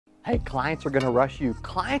Hey, clients are gonna rush you.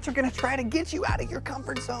 Clients are gonna try to get you out of your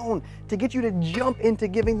comfort zone, to get you to jump into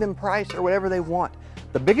giving them price or whatever they want.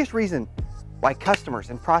 The biggest reason why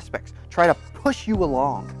customers and prospects try to push you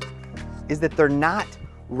along is that they're not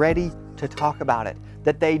ready to talk about it,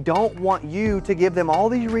 that they don't want you to give them all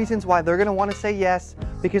these reasons why they're gonna wanna say yes,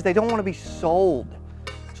 because they don't wanna be sold.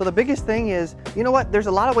 So the biggest thing is, you know what, there's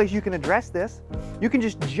a lot of ways you can address this. You can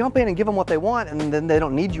just jump in and give them what they want, and then they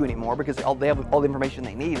don't need you anymore because they have all the information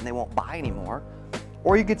they need and they won't buy anymore.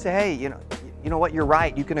 Or you could say, hey, you know what, you're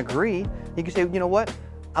right, you can agree. You can say, you know what,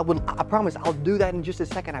 I promise I'll do that in just a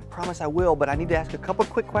second. I promise I will, but I need to ask a couple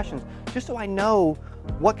quick questions just so I know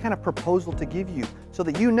what kind of proposal to give you so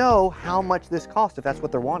that you know how much this costs if that's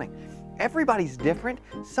what they're wanting. Everybody's different.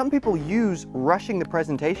 Some people use rushing the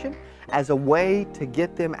presentation as a way to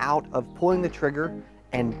get them out of pulling the trigger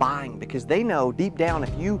and buying, because they know deep down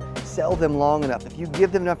if you sell them long enough, if you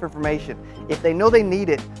give them enough information, if they know they need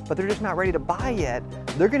it, but they're just not ready to buy yet,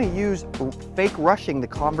 they're gonna use fake rushing the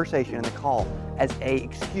conversation and the call as an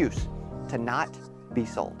excuse to not be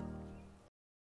sold.